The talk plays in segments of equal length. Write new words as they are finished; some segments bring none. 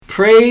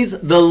Praise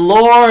the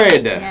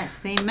Lord.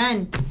 Yes,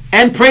 amen.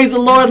 And praise the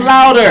Lord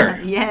louder.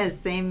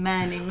 Yes,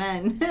 amen,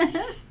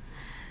 amen.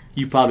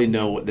 You probably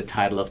know what the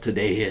title of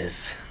today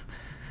is.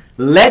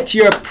 Let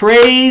your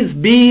praise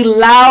be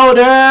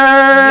louder.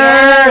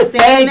 Yes,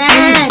 Thank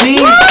amen. you,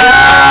 Jesus.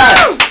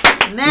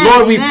 Amen,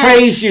 Lord, we amen.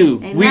 praise you.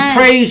 Amen. We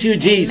praise you,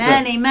 Jesus.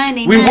 Amen,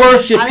 amen, We amen.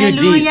 worship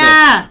Hallelujah. you,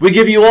 Jesus. We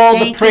give you all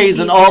Thank the you, praise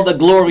and all the Jesus.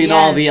 glory and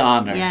all Yes, the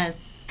honor.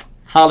 Yes.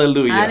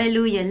 Hallelujah.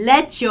 Hallelujah.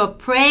 Let your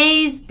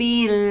praise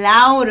be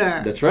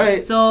louder. That's right.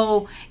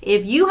 So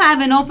if you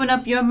haven't opened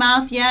up your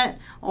mouth yet,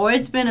 or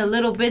it's been a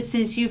little bit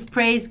since you've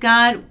praised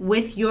God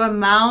with your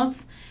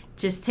mouth,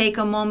 just take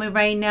a moment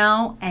right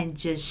now and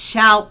just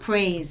shout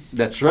praise.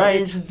 That's right.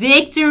 There's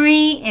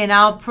victory in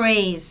our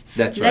praise.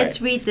 That's right.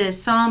 Let's read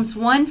this. Psalms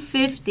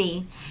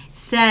 150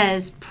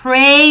 says,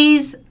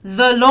 praise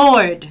the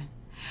Lord.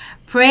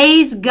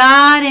 Praise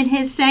God in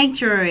his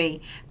sanctuary.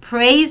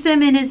 Praise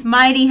him in his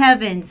mighty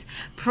heavens.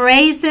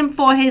 Praise him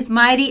for his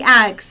mighty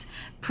acts.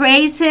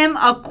 Praise him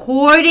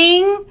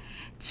according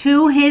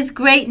to his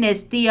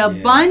greatness, the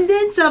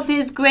abundance of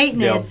his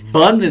greatness. The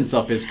abundance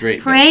of his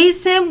greatness.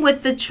 Praise him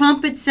with the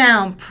trumpet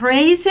sound.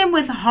 Praise him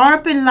with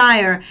harp and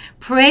lyre.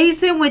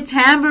 Praise him with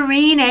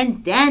tambourine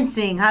and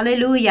dancing.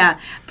 Hallelujah.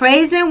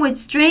 Praise him with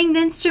stringed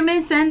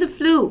instruments and the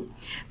flute.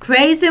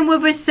 Praise him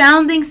with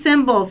resounding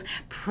cymbals.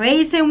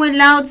 Praise him with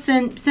loud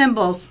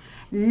cymbals.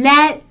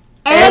 Let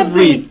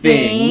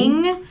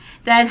everything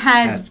that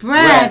has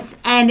breath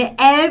and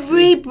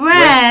every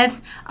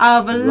breath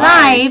of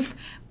life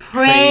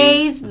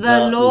praise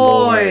the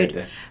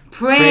Lord.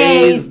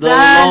 Praise the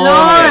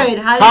Lord.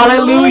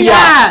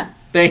 Hallelujah.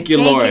 Thank you,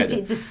 Lord.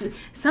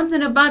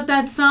 Something about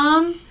that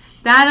song,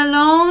 that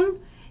alone,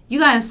 you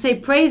got to say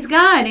praise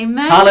God.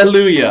 Amen.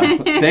 Hallelujah.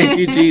 Thank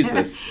you,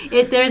 Jesus.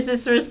 There's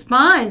this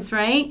response,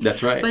 right?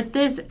 That's right. But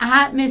this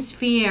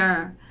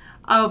atmosphere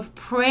of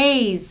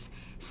praise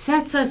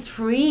sets us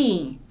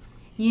free.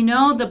 You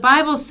know, the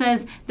Bible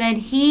says that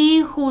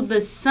he who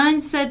the Son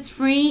sets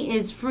free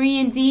is free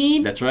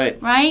indeed. That's right.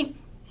 Right?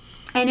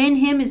 And in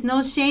him is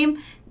no shame.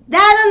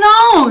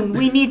 That alone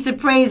we need to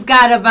praise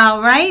God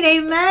about, right?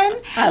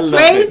 Amen?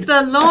 Praise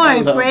the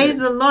Lord. Praise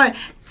the Lord.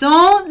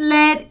 Don't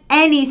let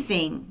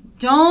anything,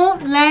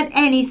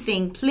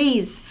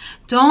 please,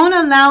 don't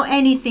allow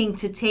anything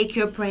to take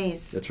your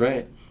praise. That's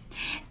right.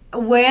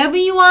 Wherever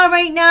you are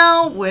right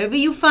now, wherever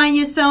you find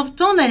yourself,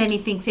 don't let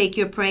anything take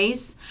your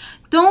praise.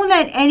 Don't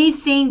let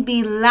anything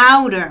be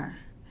louder.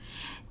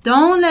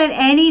 Don't let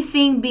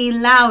anything be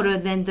louder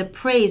than the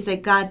praise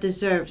that God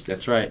deserves.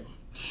 That's right.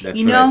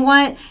 You know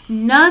what?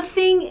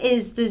 Nothing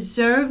is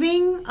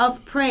deserving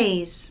of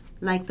praise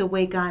like the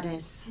way God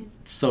is.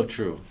 So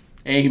true.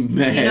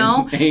 Amen. You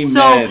know? Amen.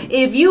 So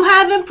if you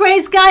haven't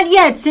praised God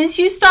yet, since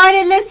you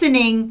started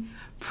listening,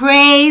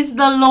 praise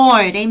the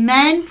Lord.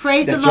 Amen.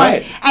 Praise the Lord.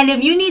 Right. And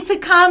if you need to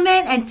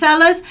comment and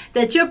tell us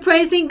that you're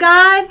praising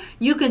God,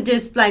 you could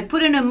just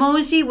put an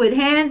emoji with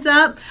hands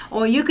up,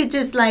 or you could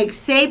just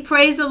say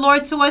praise the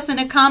Lord to us in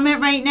a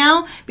comment right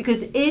now,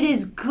 because it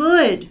is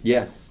good.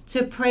 Yes.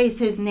 To praise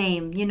his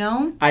name, you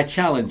know? I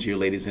challenge you,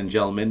 ladies and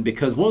gentlemen,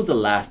 because when was the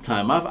last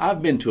time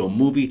I've been to a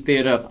movie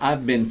theater,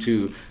 I've been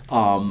to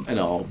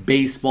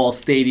baseball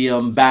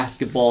stadium,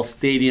 basketball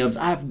stadiums.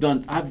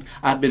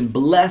 I've been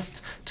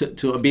blessed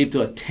to be able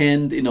to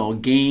attend,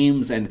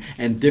 games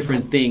and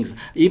different things.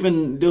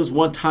 Even there was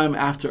one time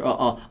after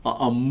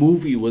a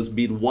movie was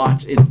being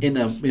watched in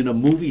a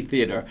movie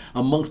theater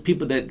amongst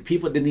people that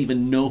people didn't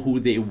even know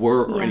who they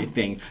were or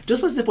anything.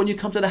 Just as if when you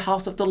come to the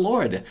house of the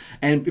Lord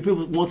and people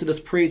want to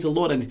just praise the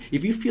Lord, and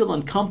if you feel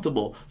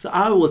uncomfortable, so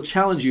I will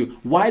challenge you,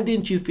 why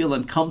didn't you feel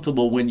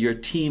uncomfortable when your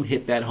team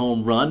hit that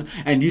home run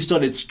and you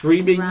started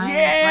screaming,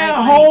 right,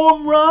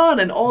 home run,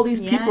 and all these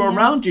people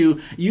around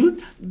you, you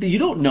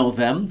don't know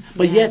them,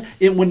 but yet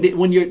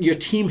when your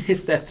team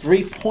hits that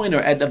 3-pointer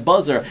at the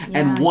buzzer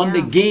and won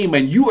the game,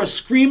 and you are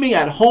screaming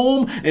at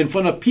home in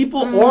front of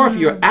people, or if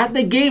you're at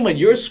the game and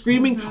you're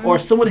screaming, or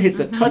someone hits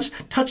a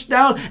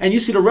touchdown and you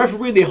see the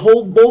referee, they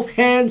hold both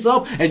hands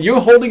up and you're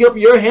holding up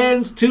your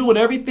hands too and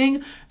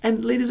everything.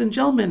 And ladies and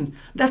gentlemen,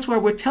 that's why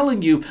we're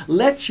telling you,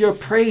 let your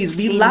praise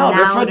be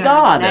louder for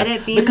God. Let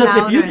it be because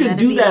louder. If you can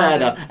do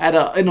that at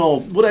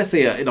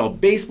a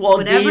baseball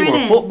Whatever game or a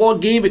is. football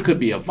game, it could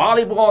be a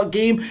volleyball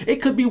game, it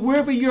could be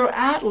wherever you're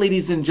at,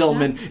 ladies and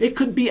gentlemen. It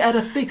could be at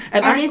a thing.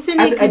 And isn't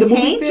it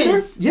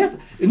contagious? Yes.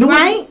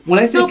 Right? When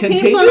I say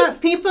contagious,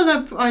 people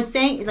are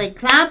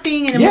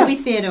clapping in a movie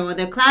theater, or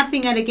they're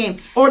clapping at a game.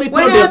 Or they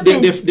put their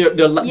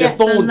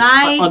phone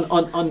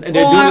on and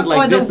they're doing it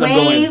like this. Or the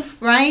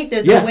wave, right?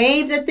 There's a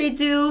wave that they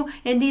do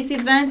in these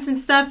events and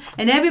stuff,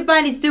 and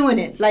everybody's doing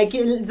it.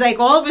 It's like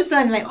all of a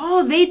sudden,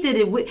 they did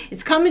it.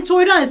 It's coming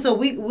toward us, so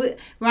we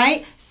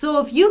right? So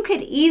if you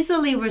could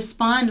easily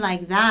respond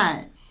like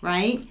that,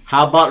 right?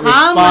 How about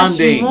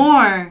responding? How much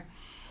more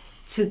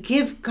to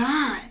give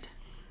God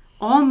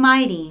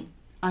Almighty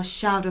a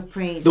shout of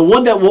praise. The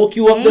one that woke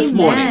you up this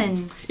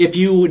morning. If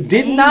you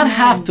did not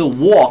have to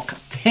walk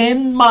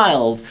 10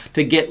 miles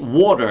to get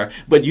water,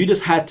 but you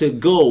just had to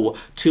go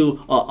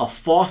to a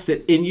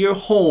faucet in your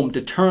home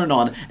to turn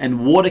on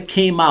and water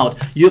came out,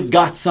 you've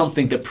got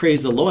something to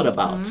praise the Lord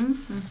about.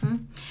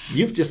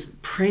 You've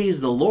just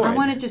praised the Lord. I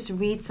want to just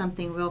read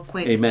something real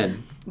quick.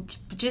 Amen.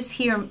 Just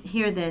hear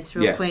this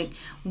real Yes. quick.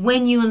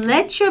 When you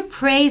let your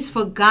praise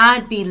for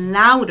God be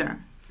louder,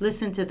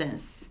 listen to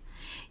this.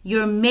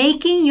 You're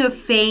making your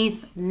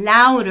faith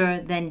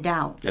louder than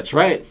doubt. That's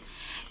right.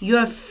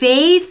 Your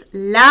faith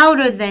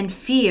louder than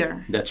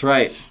fear. That's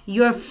right.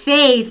 Your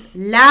faith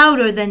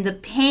louder than the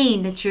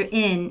pain that you're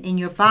in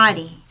your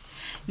body.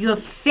 Your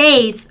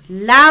faith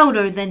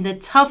louder than the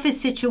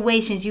toughest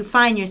situations you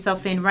find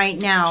yourself in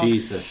right now.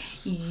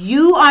 Jesus.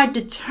 You are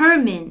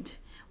determined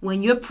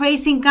when you're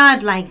praising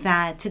God like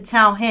that to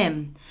tell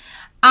him,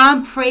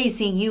 I'm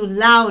praising you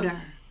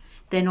louder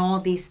than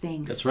all these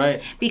things. That's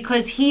right.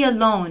 Because he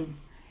alone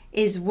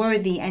is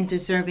worthy and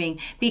deserving.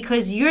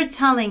 Because you're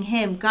telling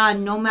him, God,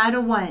 no matter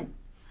what,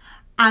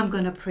 I'm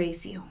going to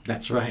praise you.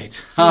 That's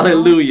right.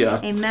 Hallelujah.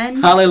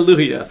 Amen.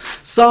 Hallelujah.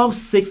 Psalm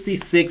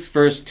 66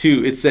 verse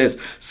 2, it says,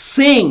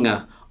 sing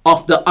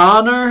of the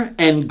honor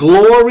and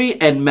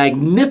glory and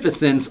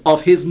magnificence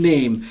of his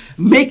name.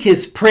 Make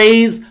his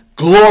praise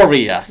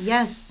glorious.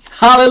 Yes.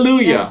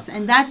 Hallelujah. Yes.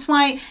 And that's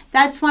why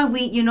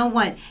we, you know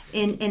what,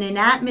 in an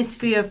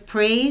atmosphere of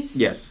praise,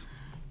 Yes.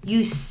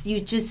 you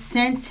just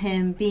sense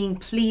him being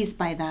pleased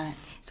by that.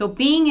 So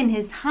being in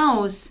his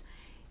house,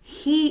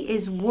 he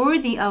is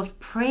worthy of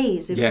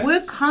praise. If Yes.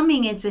 we're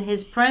coming into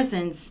his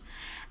presence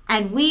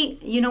and we,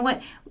 you know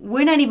what,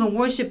 we're not even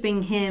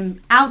worshiping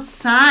him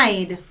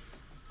outside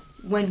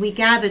when we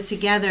gather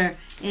together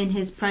in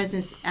his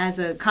presence as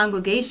a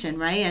congregation,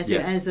 right?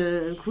 As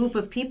a group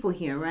of people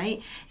here,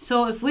 right?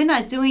 So if we're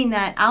not doing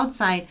that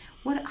outside,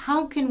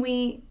 how can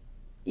we,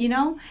 you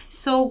know?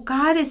 So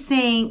God is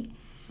saying,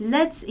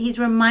 he's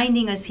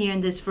reminding us here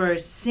in this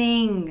verse,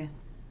 sing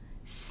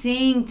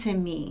to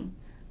me,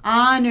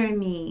 honor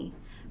me,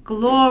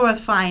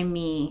 glorify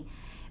me,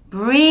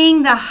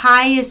 bring the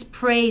highest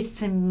praise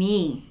to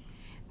me.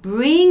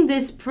 Bring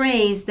this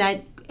praise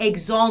that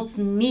exalts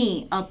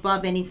me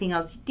above anything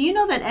else. Do you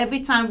know that every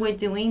time we're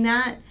doing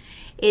that,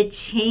 it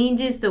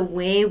changes the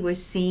way we're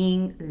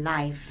seeing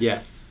life?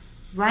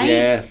 Yes. Right?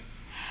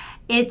 Yes.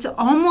 It's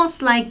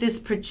almost like this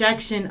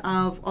projection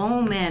of,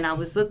 oh man, I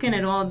was looking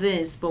at all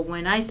this, but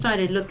when I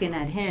started looking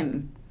at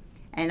him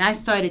and I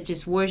started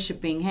just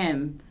worshiping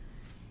him,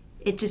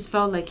 it just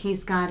felt like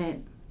he's got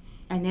it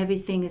and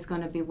everything is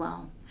going to be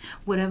well.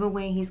 Whatever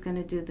way he's going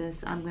to do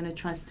this, I'm going to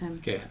trust him.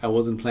 Okay, I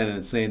wasn't planning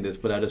on saying this,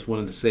 but I just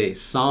wanted to say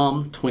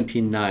Psalm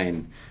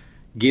 29.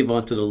 Give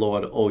unto the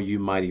Lord, O you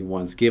mighty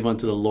ones. Give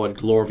unto the Lord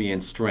glory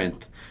and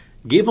strength.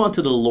 Give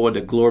unto the Lord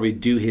the glory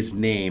due his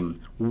name.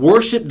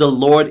 Worship the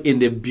Lord in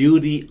the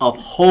beauty of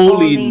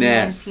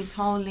holiness. He's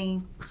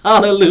holy.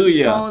 Hallelujah.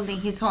 He's holy.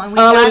 He's holy. And we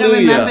Hallelujah. got to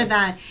remember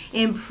that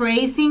in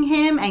praising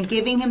him and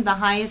giving him the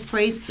highest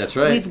praise. That's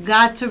right. We've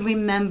got to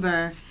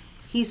remember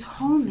he's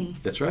holy.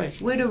 That's right.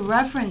 We're to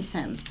reverence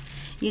him.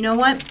 You know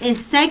what? In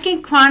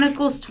 2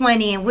 Chronicles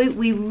 20, and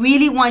we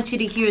really want you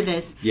to hear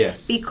this.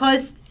 Yes.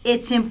 Because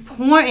it's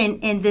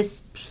important in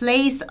this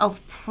place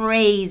of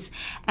praise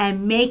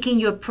and making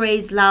your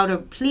praise louder.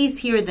 Please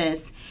hear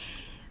this.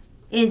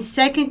 In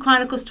 2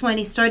 Chronicles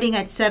 20, starting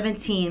at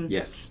 17.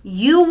 Yes.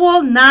 You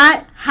will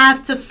not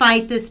have to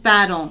fight this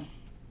battle.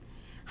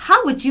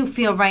 How would you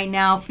feel right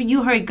now if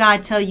you heard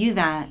God tell you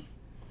that?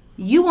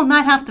 You will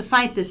not have to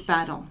fight this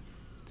battle.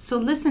 So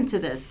listen to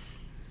this.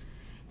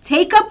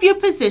 Take up your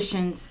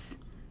positions,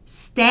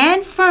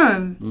 stand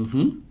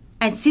firm,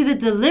 and see the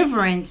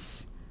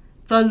deliverance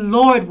the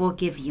Lord will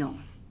give you.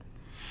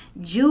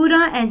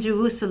 Judah and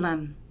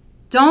Jerusalem,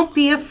 don't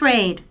be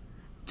afraid.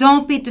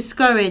 Don't be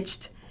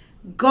discouraged.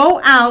 Go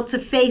out to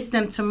face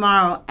them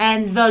tomorrow,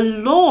 and the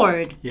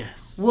Lord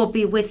will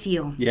be with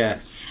you.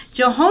 Yes.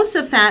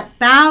 Jehoshaphat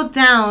bowed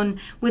down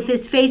with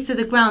his face to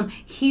the ground.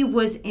 He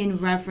was in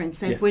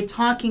reverence. Like we're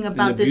talking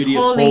about this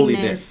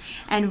holiness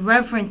and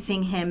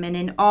reverencing him and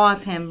in awe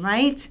of him,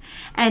 right?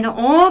 And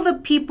all the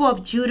people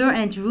of Judah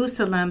and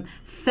Jerusalem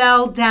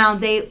fell down.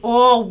 They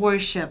all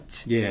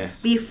worshipped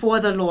before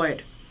the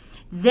Lord.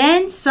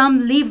 Then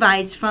some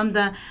Levites from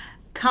the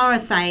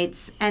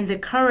Kohathites and the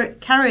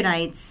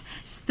Karaites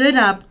stood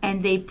up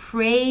and they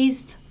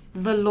praised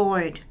the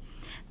Lord,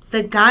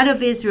 the God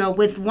of Israel,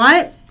 with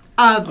what?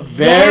 A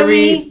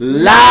very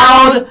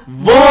loud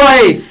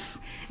voice.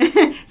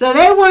 So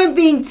they weren't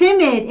being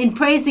timid in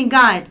praising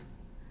God.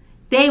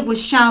 They were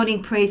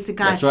shouting praise to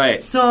God. That's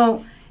right.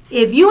 So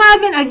if you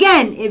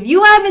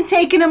haven't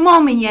taken a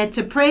moment yet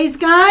to praise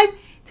God,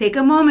 take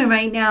a moment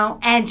right now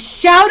and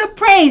shout a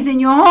praise in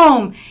your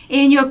home,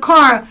 in your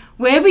car,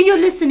 wherever you're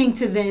listening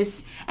to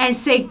this, and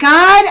say,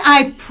 God,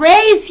 I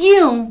praise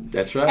you.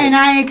 That's right. And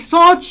I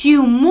exalt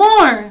you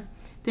more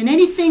than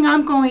anything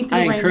I'm going through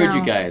right now. I encourage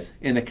you guys,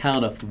 in the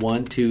count of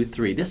 1, 2,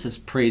 3. This is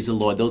praise the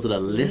Lord. Those are the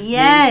listening.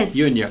 Yes.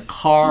 You're in your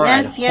car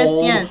at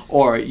home, yes.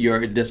 or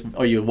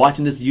you're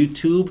watching this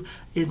YouTube.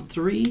 In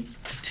 3,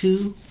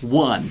 2,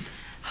 1.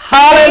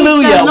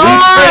 Hallelujah. Praise the We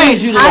Lord.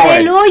 praise you, Lord.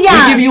 Hallelujah.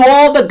 We give you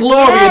all the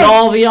glory and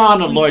all the Yes.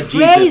 honor, We Lord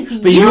praise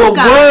Jesus. For you, you are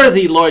God.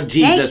 worthy, Lord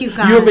Jesus. you,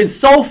 God. You have been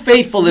so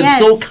faithful and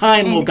so Yes,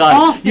 kind, in oh God.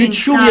 all You things,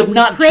 truly God, have we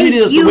not praise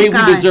treated us the you, way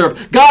God. we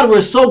deserve. God,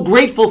 we're so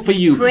grateful for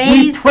you. We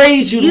Praise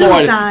praise you, you,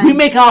 Lord. God. We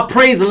make our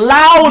praise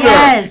louder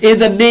Yes. in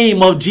the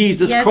name of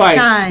Jesus Yes, Christ.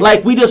 God.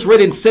 Like we just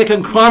read in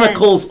 2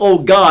 Chronicles, Yes. oh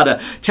God,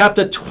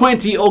 chapter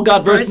 20, oh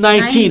God, verse Verse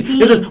 19.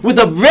 19. It says, with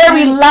a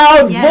very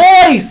loud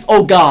Yes. voice,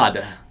 oh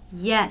God.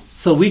 Yes.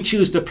 So we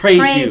choose to praise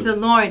Praise you. the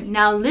Lord.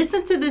 Now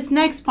listen to this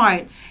next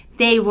part.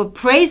 They were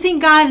praising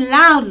God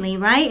loudly,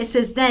 right? It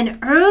says, then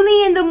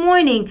early in the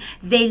morning,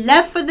 they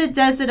left for the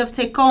desert of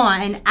Tekoa.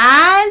 And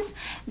as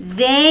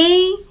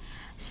they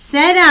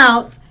set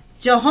out,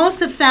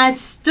 Jehoshaphat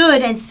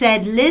stood and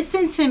said,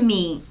 listen to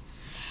me.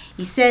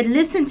 He said,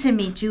 listen to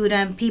me, Judah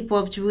and people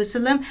of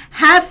Jerusalem.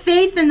 Have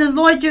faith in the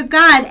Lord your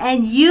God,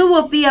 and you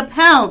will be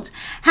upheld.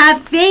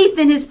 Have faith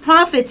in his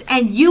prophets,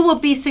 and you will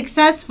be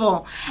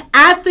successful.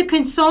 After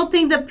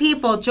consulting the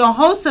people,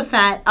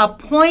 Jehoshaphat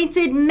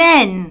appointed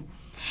men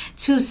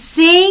to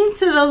sing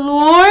to the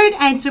Lord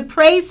and to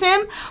praise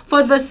him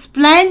for the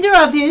splendor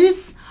of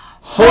his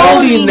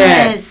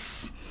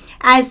holiness.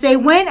 As they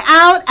went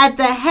out at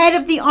the head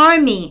of the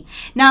army.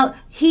 Now,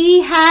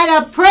 he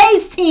had a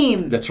praise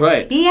team. That's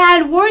right. He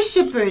had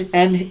worshipers.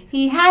 And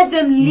he had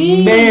them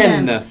leading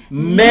Men,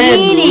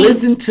 leading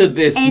listen to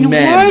this, in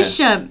men.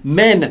 worship.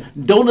 Men,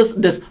 don't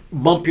just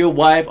bump your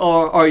wife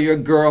or your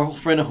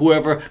girlfriend or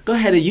whoever. Go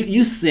ahead and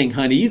you sing,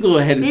 honey. You go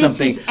ahead and This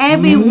something. is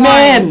everyone,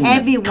 Men,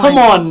 everyone. come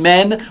on,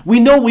 men. We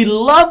know we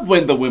love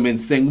when the women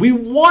sing. We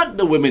want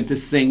the women to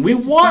sing. We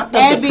This is want for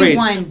them to praise.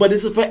 everyone. But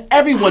it's for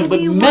everyone. Everyone.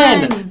 But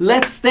men,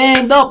 let's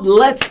stand up.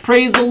 Let's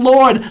praise the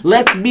Lord.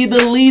 Let's be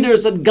the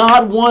leaders that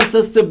God wants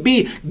us to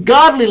be.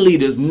 Godly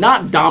leaders,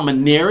 not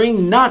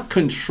domineering, not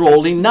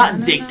controlling,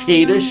 not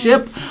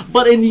dictatorship,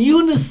 but in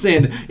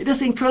unison. It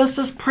just encourages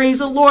us to praise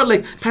the Lord.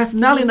 Like Pastor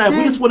Nally and I, we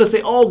Listen. just want to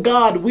say, oh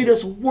God, we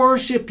just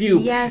worship you.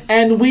 Yes.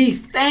 And we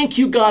thank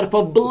you, God,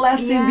 for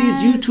blessing these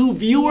YouTube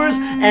viewers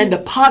and the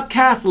yes.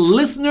 podcast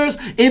listeners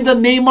in the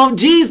name of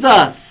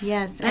Jesus.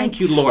 Yes. Thank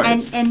you, Lord.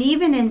 And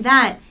even in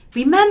that,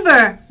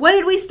 remember, what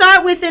did we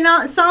start with in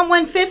Psalm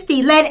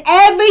 150? Let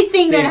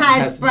everything that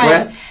has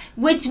breath.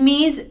 Which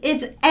means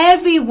it's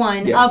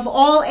everyone Yes. of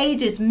all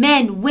ages,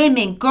 men,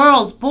 women,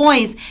 girls,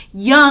 boys,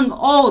 young,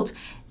 old.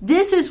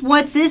 This is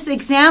what this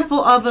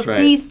example of That's right.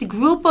 these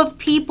group of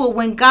people,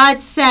 when God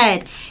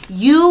said,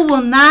 you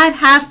will not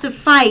have to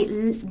fight.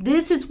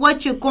 This is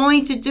what you're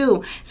going to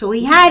do. So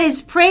he had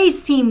his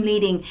praise team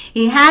leading.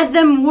 He had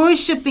them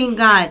worshiping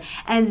God.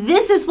 And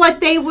this is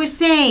what they were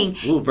saying.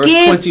 Ooh, verse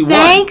Give 21.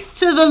 thanks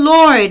to the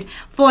Lord,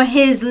 for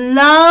his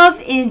love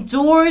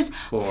endures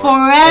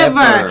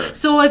forever.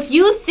 So if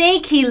you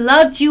think he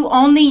loved you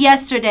only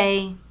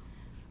yesterday,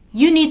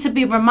 you need to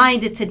be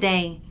reminded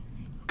today.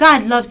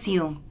 God loves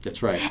you.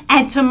 That's right.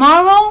 And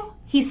tomorrow,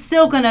 he's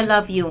still going to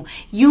love you.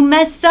 You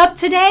messed up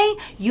today.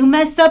 You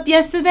messed up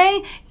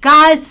yesterday.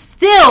 God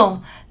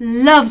still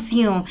loves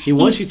you. He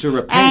wants you to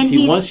repent.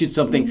 He wants you to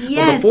something.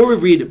 But before we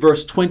read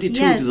verse 22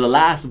 to the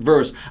last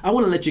verse, I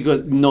want to let you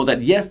guys know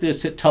that yes,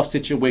 there's tough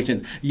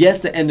situations.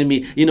 Yes, the enemy,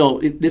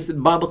 this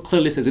Bible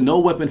clearly says no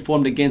weapon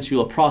formed against you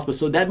will prosper.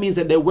 So that means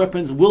that their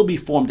weapons will be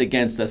formed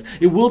against us.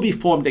 It will be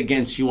formed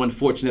against you,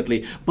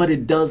 unfortunately, but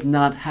it does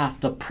not have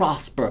to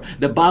prosper.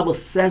 The Bible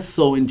says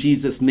so in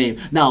Jesus' name.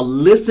 Now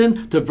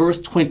listen to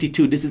verse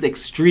 22. This is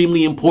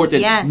extremely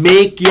important. Yes.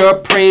 Make your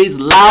praise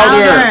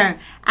louder.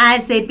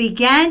 As they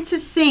began to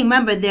sing,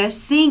 remember, they're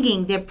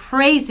singing, they're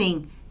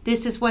praising.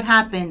 This is what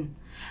happened.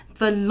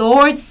 The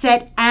Lord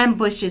set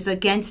ambushes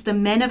against the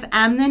men of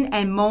Ammon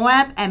and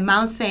Moab and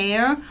Mount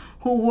Seir,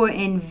 who were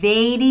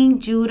invading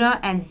Judah,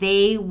 and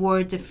they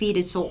were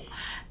defeated. So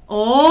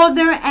all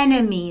their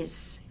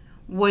enemies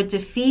were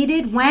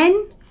defeated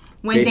when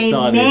they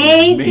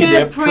made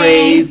their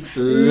praise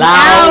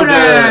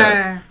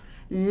louder.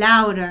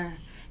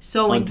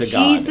 So in Unto God.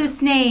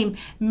 Jesus' name,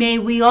 may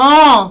we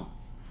all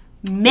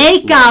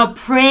make our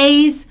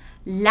praise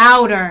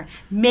louder.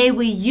 May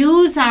we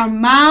use our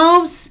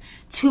mouths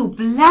to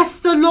bless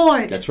the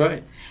Lord. That's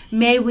right.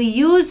 May we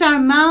use our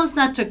mouths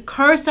not to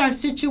curse our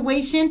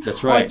situation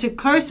That's right. or to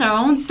curse our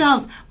own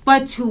selves,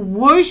 but to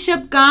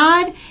worship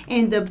God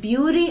in the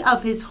beauty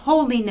of his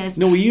holiness.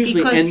 No, we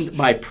usually end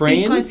by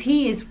praying. Because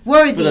he is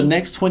worthy. For the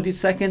next 20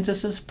 seconds,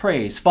 this is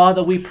praise.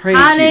 Father, we praise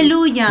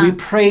Hallelujah. you. We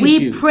praise We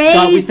you. praise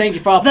God, we thank you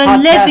for our the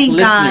podcast living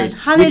God.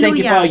 listeners. We thank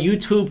you for our Hallelujah.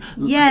 YouTube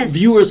Yes.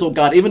 viewers, oh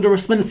God. Even the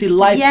Resplendency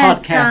Life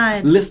Yes,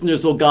 podcast God.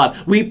 listeners, oh God.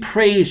 We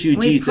praise you,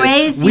 We Jesus.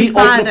 praise we you,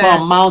 open up Father.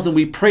 our mouths and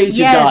we praise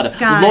Yes, you,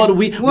 God. Lord,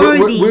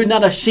 Worthy. we're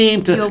not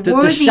ashamed You're to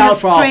worthy shout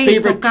of for our praise,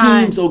 favorite oh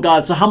God. teams, oh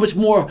God. So how much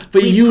more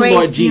for We you, praise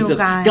Lord you, Jesus.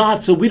 God.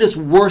 So we just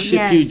worship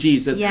you, Yes,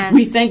 Jesus. yes.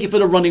 We thank you for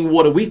the running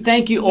water. We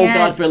thank you, oh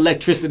God, Yes. for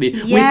electricity.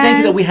 We thank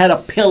you that we had a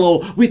Yes.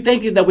 pillow. We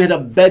thank you that we had a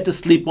bed to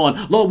sleep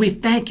on. Lord, we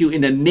thank you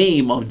in the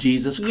name of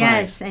Jesus Christ.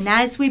 Yes, and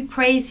as we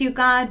praise you,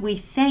 God, we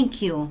thank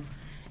you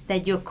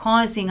that you're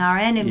causing our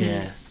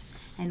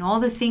enemies And all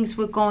the things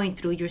we're going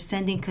through, you're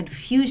sending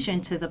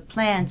confusion to the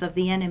plans of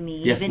the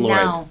enemy Yes, even Lord.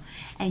 now.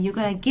 And you're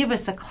going to give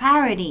us a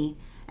clarity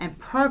and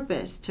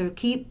purpose to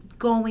keep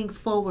going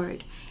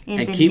forward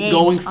in And the keep name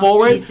going of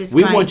forward. Jesus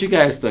We Christ. want you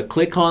guys to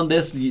click on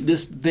this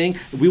thing.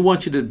 We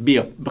want you to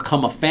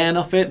become a fan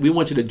of it. We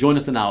want you to join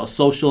us in our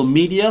social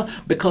media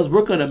because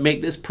we're going to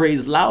make this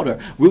praise louder.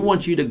 We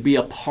want you to be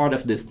a part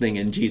of this thing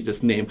in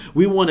Jesus' name.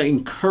 We want to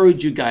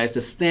encourage you guys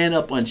to stand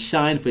up and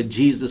shine for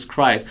Jesus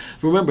Christ.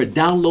 Remember,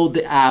 download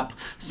the app.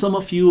 Some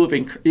of you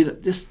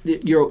have just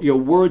your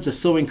words are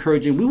so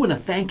encouraging. We want to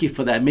thank you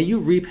for that. May you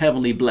reap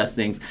heavenly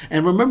blessings.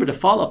 And remember to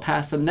follow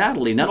Pastor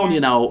Natalie, not only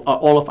in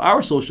all of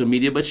our social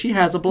media, but she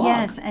has a blog.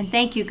 Yes, and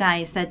thank you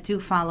guys that do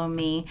follow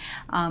me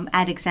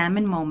at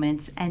Examine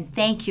Moments. And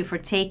thank you for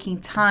taking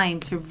time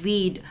to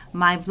read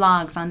my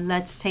blogs on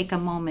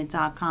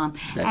letstakeamoment.com.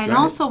 That's And right.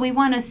 also, we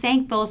want to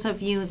thank those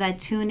of you that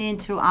tune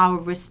into our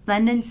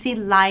Resplendency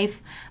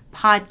Life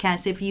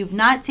podcast. If you've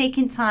not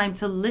taken time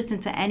to listen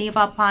to any of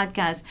our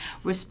podcasts,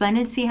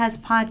 Resplendency has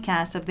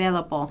podcasts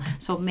available.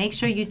 So make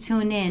sure you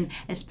tune in,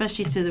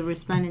 especially to the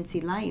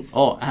Resplendency Life.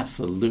 Oh,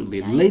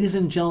 absolutely. Ladies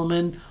and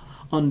gentlemen,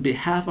 on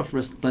behalf of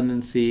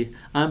Resplendency,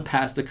 I'm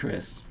Pastor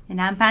Chris. And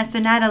I'm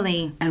Pastor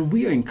Natalie. And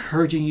we are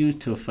encouraging you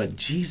for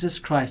Jesus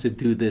Christ to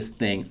do this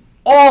thing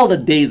all the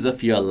days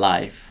of your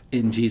life.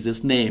 In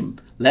Jesus' name,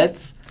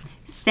 let's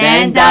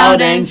Stand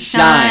out and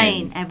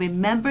shine. And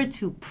remember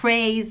to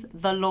praise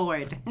the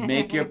Lord.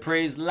 Make your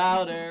praise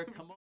louder.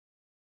 Come on.